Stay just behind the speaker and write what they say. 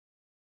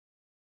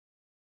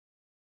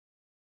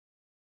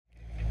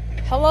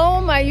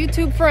Hello my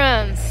YouTube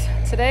friends.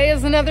 Today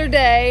is another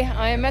day.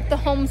 I am at the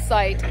home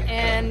site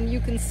and you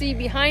can see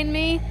behind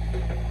me,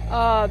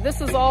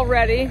 this is all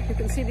ready. You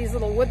can see these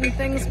little wooden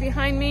things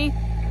behind me.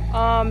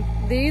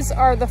 These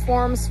are the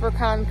forms for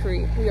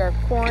concrete. We are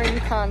pouring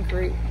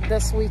concrete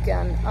this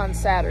weekend on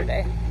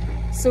Saturday.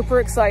 Super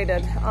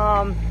excited.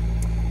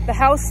 The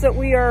house that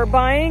we are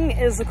buying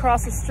is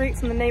across the street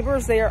from the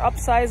neighbors. They are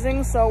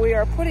upsizing, so we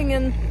are putting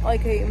in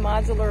like a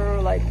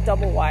modular, like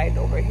double wide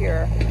over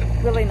here.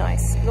 Really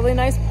nice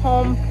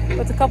home,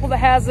 but the couple that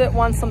has it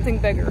wants something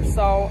bigger.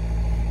 So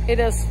it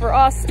is for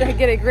us to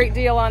get a great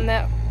deal on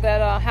that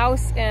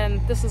house,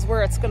 and this is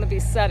where it's going to be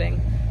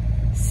setting.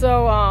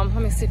 So let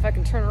me see if I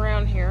can turn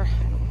around here.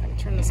 I can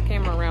turn this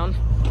camera around.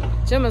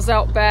 Jim is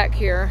out back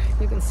here.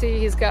 You can see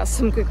he's got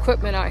some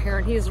equipment out here,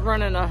 and he's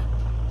running a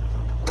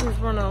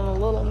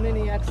little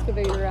mini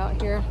excavator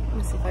out here. Let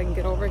me see if I can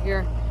get over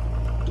here.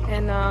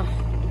 And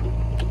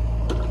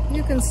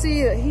you can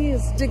see that he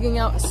is digging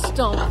out a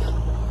stump.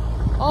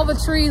 All the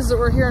trees that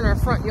were here in our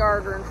front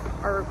yard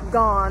are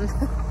gone.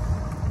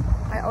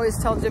 I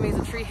always tell Jimmy he's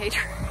a tree hater.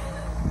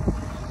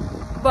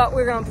 But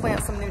we're gonna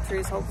plant some new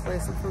trees, hopefully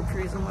some fruit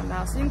trees and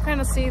whatnot. So you can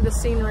kind of see the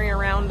scenery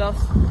around us.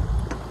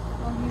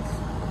 Well,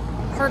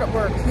 he's hard at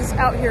work. He's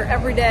out here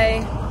every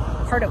day,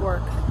 hard at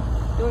work,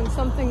 doing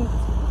something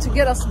to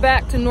get us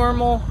back to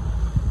normal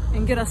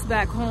and get us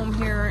back home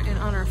here and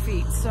on our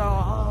feet. So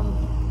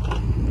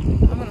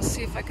I'm gonna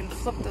see if I can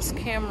flip this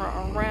camera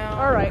around.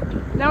 All right,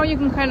 now you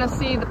can kind of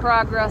see the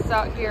progress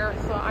out here,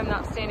 so I'm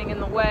not standing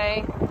in the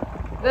way.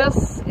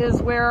 This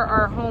is where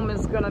our home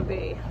is gonna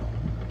be.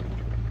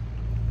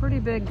 Pretty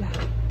big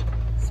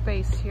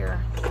space here.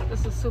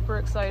 This is super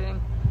exciting.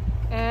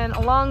 And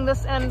along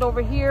this end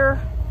over here,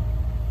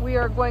 we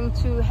are going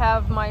to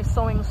have my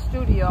sewing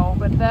studio,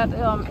 but that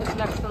is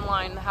next in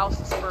line. The house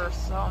is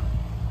first. So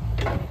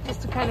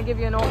just to kind of give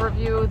you an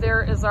overview,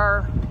 there is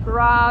our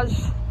garage,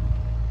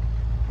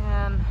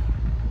 and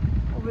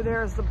over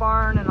there is the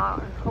barn, and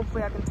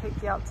hopefully I can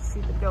take you out to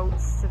see the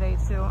goats today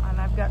too.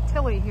 And I've got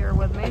Tilly here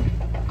with me,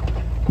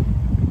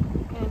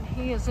 and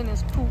he is in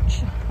his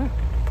pooch.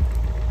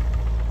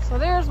 So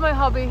there's my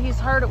hubby. He's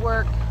hard at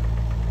work,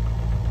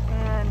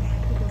 and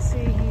you can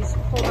see he's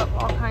pulled up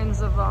all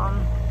kinds of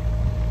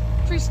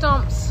tree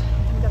stumps.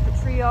 We got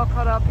the tree all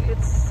cut up.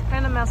 It's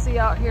kind of messy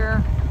out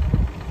here,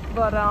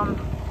 but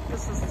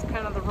this is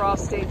kind of the raw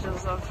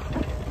stages of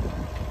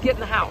getting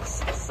the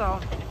house.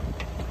 So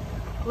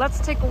let's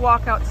take a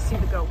walk out to see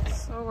the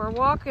goats. So we're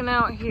walking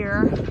out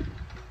here.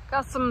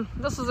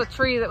 This is a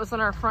tree that was in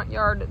our front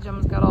yard that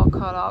Jim's got all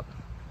cut up.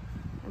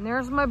 And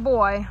there's my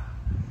boy,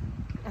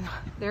 and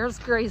there's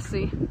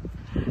Gracie.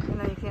 I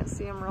know you can't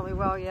see him really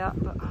well yet,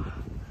 but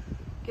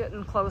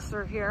getting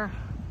closer here.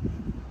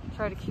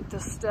 Try to keep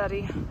this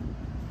steady.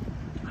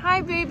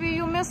 Hi baby,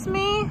 you miss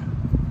me?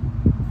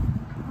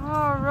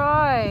 All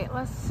right,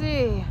 let's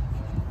see.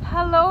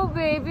 Hello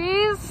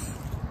babies.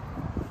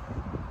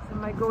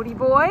 And my goatee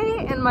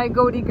boy and my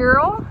goatee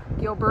girl,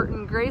 Gilbert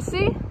and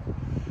Gracie.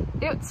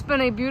 It's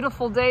been a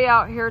beautiful day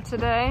out here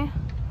today,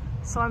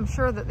 so I'm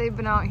sure that they've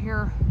been out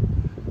here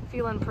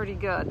feeling pretty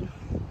good.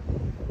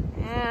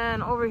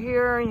 And over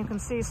here you can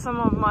see some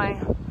of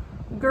my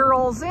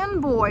girls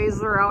and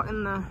boys are out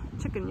in the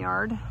chicken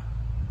yard.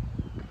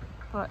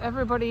 But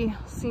everybody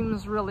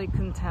seems really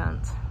content.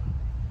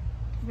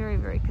 Very,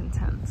 very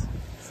content.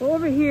 So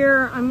over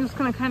here, I'm just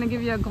gonna kind of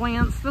give you a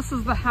glance. This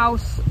is the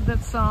house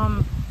that's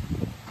kind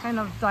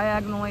of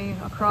diagonally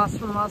across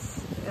from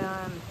us.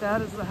 And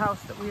that is the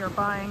house that we are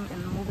buying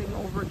and moving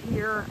over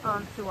here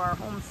onto our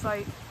home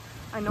site.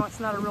 I know it's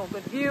not a real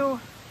good view.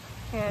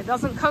 And it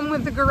doesn't come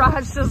with the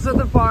garages or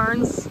the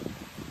barns.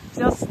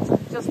 Just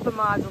the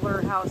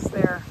modular house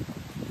there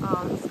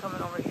is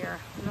coming over here.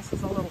 And this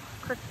is a little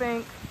creek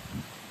bank.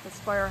 It's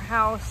by our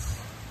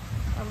house,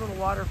 a little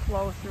water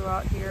flow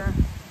throughout here.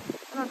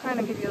 And I'll kind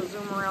of give you a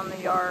zoom around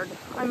the yard.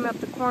 I'm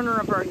at the corner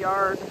of our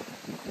yard. Kind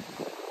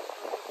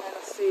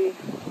of see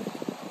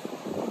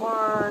the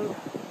barn,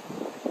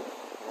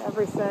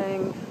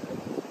 everything,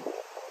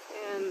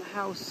 and the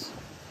house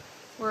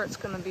where it's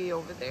going to be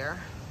over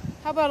there.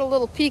 How about a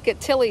little peek at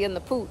Tilly in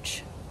the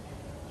pooch?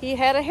 He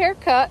had a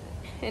haircut,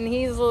 and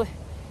he's,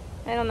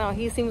 I don't know,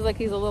 he seems like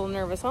he's a little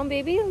nervous. Oh,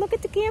 baby, look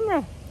at the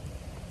camera.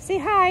 Say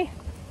hi.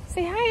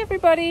 Say hi,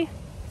 everybody.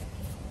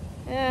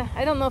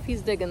 I don't know if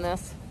he's digging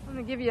this. I'm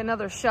gonna give you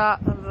another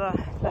shot of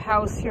the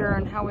house here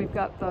and how we've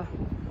got the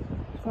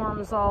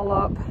forms all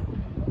up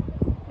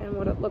and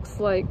what it looks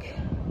like.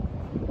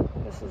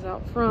 This is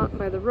out front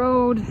by the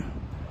road.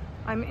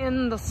 I'm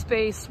in the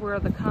space where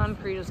the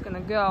concrete is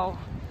gonna go.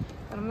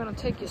 But I'm gonna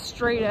take you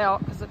straight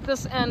out, because at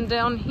this end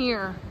down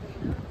here,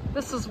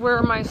 this is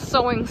where my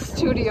sewing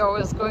studio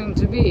is going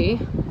to be.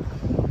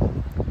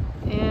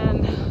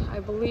 And I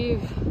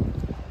believe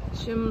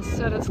Jim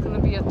said it's going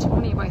to be a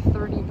 20 by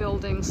 30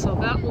 building, so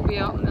that will be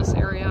out in this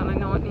area. And I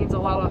know it needs a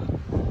lot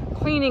of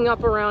cleaning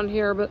up around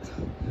here, but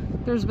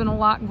there's been a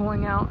lot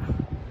going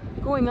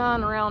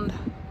on around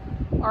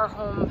our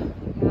home,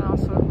 you know,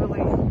 so it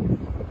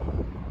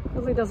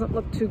really doesn't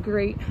look too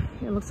great.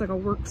 It looks like a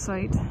work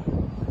site.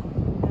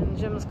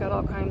 Jim's got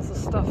all kinds of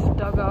stuff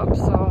dug up,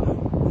 so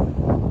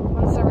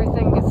once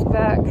everything gets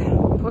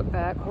put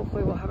back,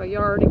 hopefully we'll have a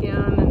yard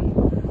again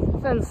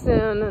and fenced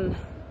in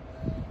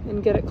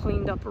and get it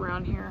cleaned up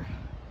around here.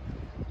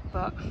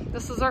 But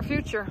this is our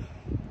future.